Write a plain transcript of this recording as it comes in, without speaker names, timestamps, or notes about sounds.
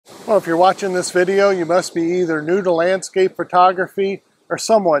Well, if you're watching this video, you must be either new to landscape photography or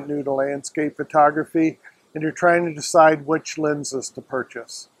somewhat new to landscape photography, and you're trying to decide which lenses to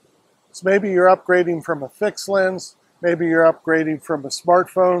purchase. So maybe you're upgrading from a fixed lens, maybe you're upgrading from a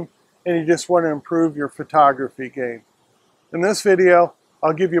smartphone, and you just want to improve your photography game. In this video,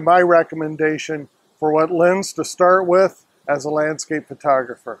 I'll give you my recommendation for what lens to start with as a landscape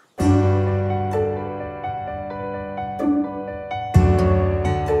photographer.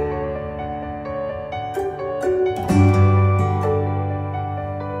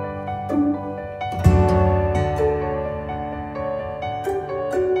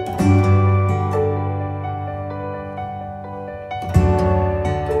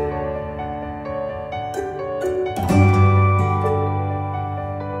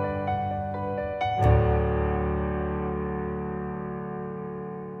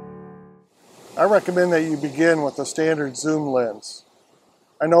 I recommend that you begin with a standard zoom lens.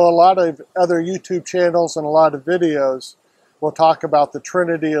 I know a lot of other YouTube channels and a lot of videos will talk about the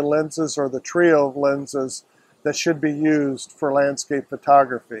trinity of lenses or the trio of lenses that should be used for landscape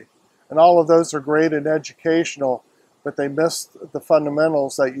photography. And all of those are great and educational, but they miss the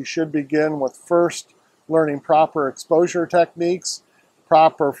fundamentals that you should begin with first learning proper exposure techniques,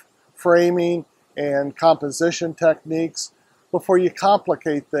 proper framing and composition techniques, before you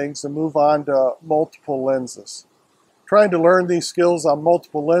complicate things and move on to multiple lenses. Trying to learn these skills on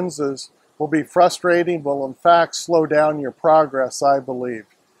multiple lenses will be frustrating, will in fact slow down your progress, I believe.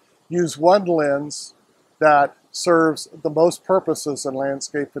 Use one lens that serves the most purposes in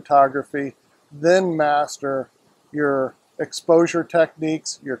landscape photography, then master your exposure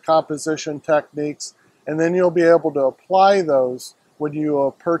techniques, your composition techniques, and then you'll be able to apply those when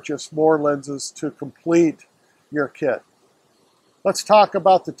you purchase more lenses to complete your kit. Let's talk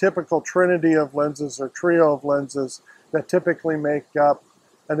about the typical trinity of lenses or trio of lenses that typically make up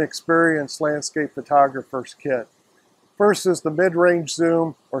an experienced landscape photographer's kit. First is the mid-range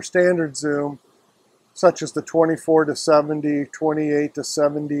zoom or standard zoom, such as the 24 to 70, 28 to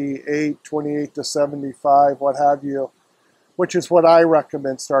 78, 28 to 75, what have you, which is what I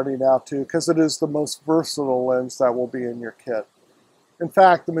recommend starting out to because it is the most versatile lens that will be in your kit. In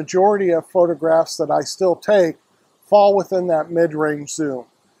fact, the majority of photographs that I still take fall within that mid-range zoom.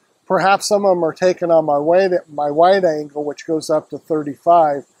 Perhaps some of them are taken on my wide angle, which goes up to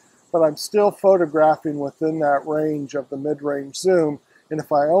 35, but I'm still photographing within that range of the mid-range zoom, and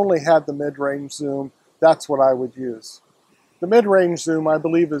if I only had the mid-range zoom, that's what I would use. The mid-range zoom, I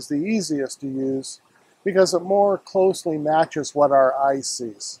believe, is the easiest to use because it more closely matches what our eye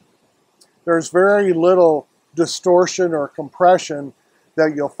sees. There's very little distortion or compression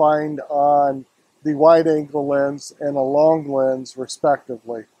that you'll find on the wide-angle lens and a long lens,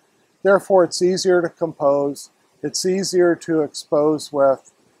 respectively. Therefore, it's easier to compose, it's easier to expose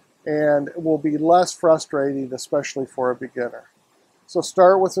with, and it will be less frustrating, especially for a beginner. So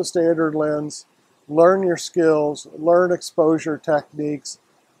start with a standard lens, learn your skills, learn exposure techniques,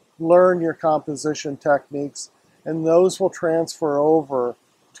 learn your composition techniques, and those will transfer over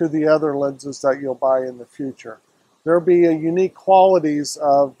to the other lenses that you'll buy in the future. There'll be unique qualities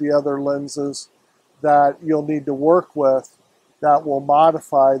of the other lenses that you'll need to work with that will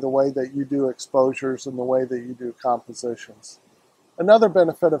modify the way that you do exposures and the way that you do compositions. Another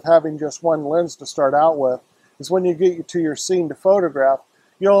benefit of having just one lens to start out with is when you get to your scene to photograph,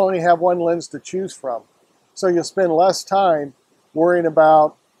 you'll only have one lens to choose from. So you'll spend less time worrying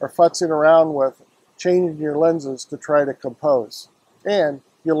about or futzing around with changing your lenses to try to compose. And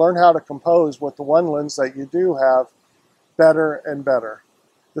you'll learn how to compose with the one lens that you do have better and better.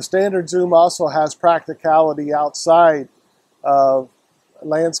 The standard zoom also has practicality outside of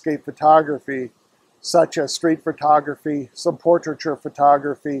landscape photography, such as street photography, some portraiture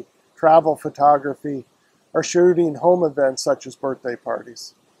photography, travel photography, or shooting home events such as birthday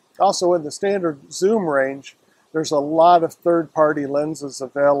parties. Also in the standard zoom range, there's a lot of third-party lenses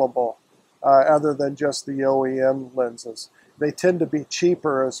available other than just the OEM lenses. They tend to be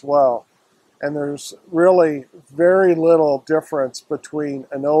cheaper as well. And there's really very little difference between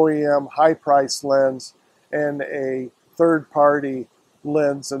an OEM high-price lens and a third-party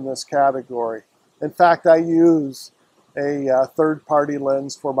lens in this category. In fact, I use a third-party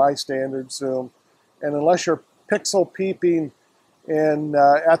lens for my standard zoom, and unless you're pixel peeping in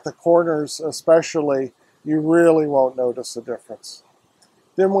at the corners especially, you really won't notice a difference.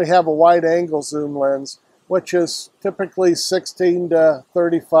 Then we have a wide-angle zoom lens, which is typically 16 to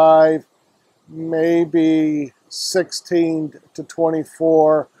 35, maybe 16 to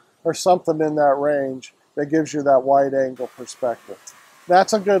 24 or something in that range that gives you that wide angle perspective.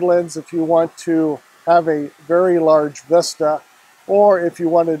 That's a good lens if you want to have a very large vista or if you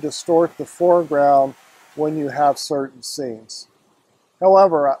want to distort the foreground when you have certain scenes.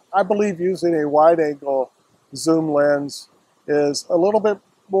 However, I believe using a wide-angle zoom lens is a little bit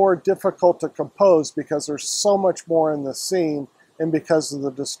more difficult to compose because there's so much more in the scene and because of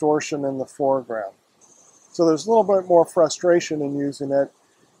the distortion in the foreground. So there's a little bit more frustration in using it,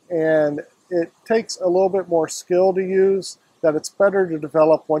 and it takes a little bit more skill to use that it's better to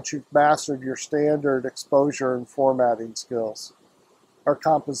develop once you've mastered your standard exposure and formatting skills, or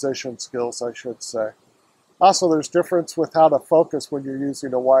composition skills, I should say. Also, there's difference with how to focus when you're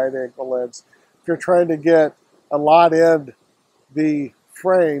using a wide-angle lens. If you're trying to get a lot in the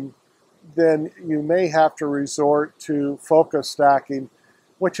frame, then you may have to resort to focus stacking,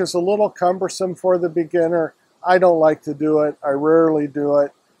 which is a little cumbersome for the beginner. I don't like to do it. I rarely do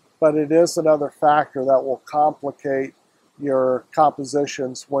it, but it is another factor that will complicate your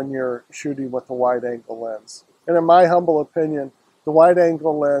compositions when you're shooting with a wide-angle lens. And in my humble opinion, the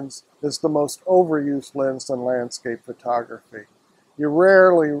wide-angle lens is the most overused lens in landscape photography. You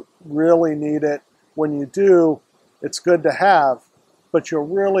rarely really need it. When you do, it's good to have, but you'll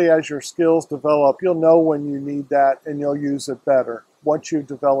really, as your skills develop, you'll know when you need that and you'll use it better once you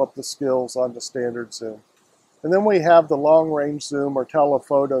develop the skills on the standard zoom. And then we have the long-range zoom or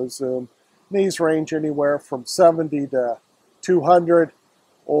telephoto zoom. These range anywhere from 70 to 200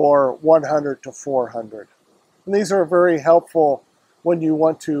 or 100 to 400. And these are very helpful when you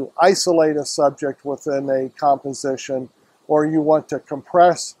want to isolate a subject within a composition or you want to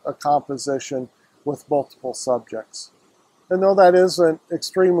compress a composition with multiple subjects. And though that isn't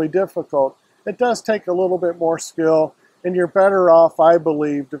extremely difficult, it does take a little bit more skill, and you're better off, I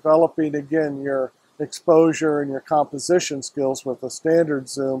believe, developing again your exposure and your composition skills with a standard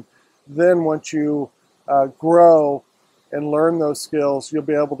zoom. Then once you grow and learn those skills, you'll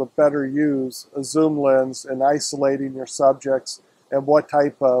be able to better use a zoom lens in isolating your subjects and what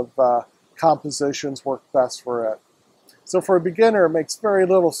type of compositions work best for it. So for a beginner, it makes very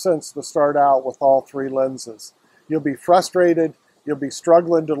little sense to start out with all three lenses. You'll be frustrated, you'll be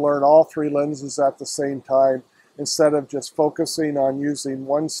struggling to learn all three lenses at the same time instead of just focusing on using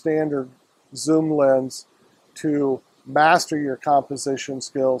one standard zoom lens to master your composition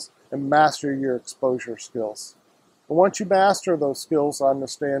skills and master your exposure skills. And once you master those skills on the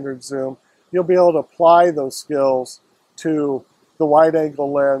standard zoom, you'll be able to apply those skills to the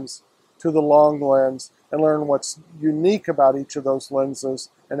wide-angle lens, to the long lens, and learn what's unique about each of those lenses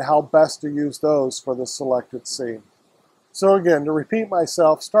and how best to use those for the selected scene. So again, to repeat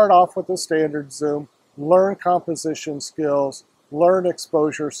myself, start off with the standard zoom, learn composition skills, learn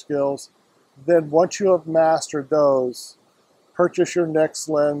exposure skills. Then once you have mastered those, purchase your next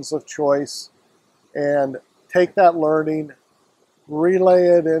lens of choice and take that learning, relay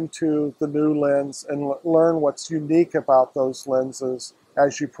it into the new lens, and learn what's unique about those lenses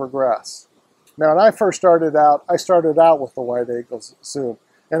as you progress. Now, when I first started out, I started out with the wide-angle zoom,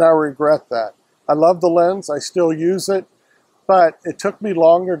 and I regret that. I love the lens, I still use it, but it took me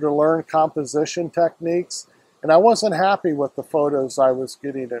longer to learn composition techniques, and I wasn't happy with the photos I was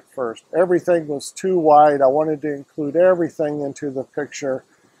getting at first. Everything was too wide. I wanted to include everything into the picture,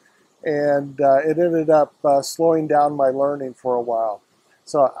 and it ended up slowing down my learning for a while.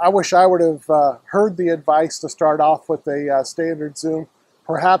 So I wish I would have heard the advice to start off with a standard zoom.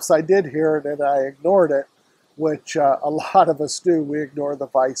 Perhaps I did hear it and I ignored it, which a lot of us do. We ignore the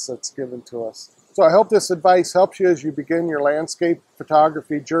advice that's given to us. So I hope this advice helps you as you begin your landscape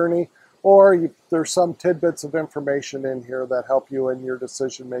photography journey, or there's some tidbits of information in here that help you in your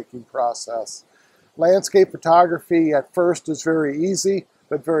decision-making process. Landscape photography at first is very easy,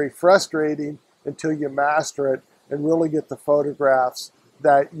 but very frustrating until you master it and really get the photographs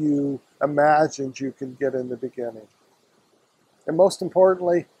that you imagined you could get in the beginning. And most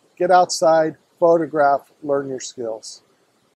importantly, get outside, photograph, learn your skills.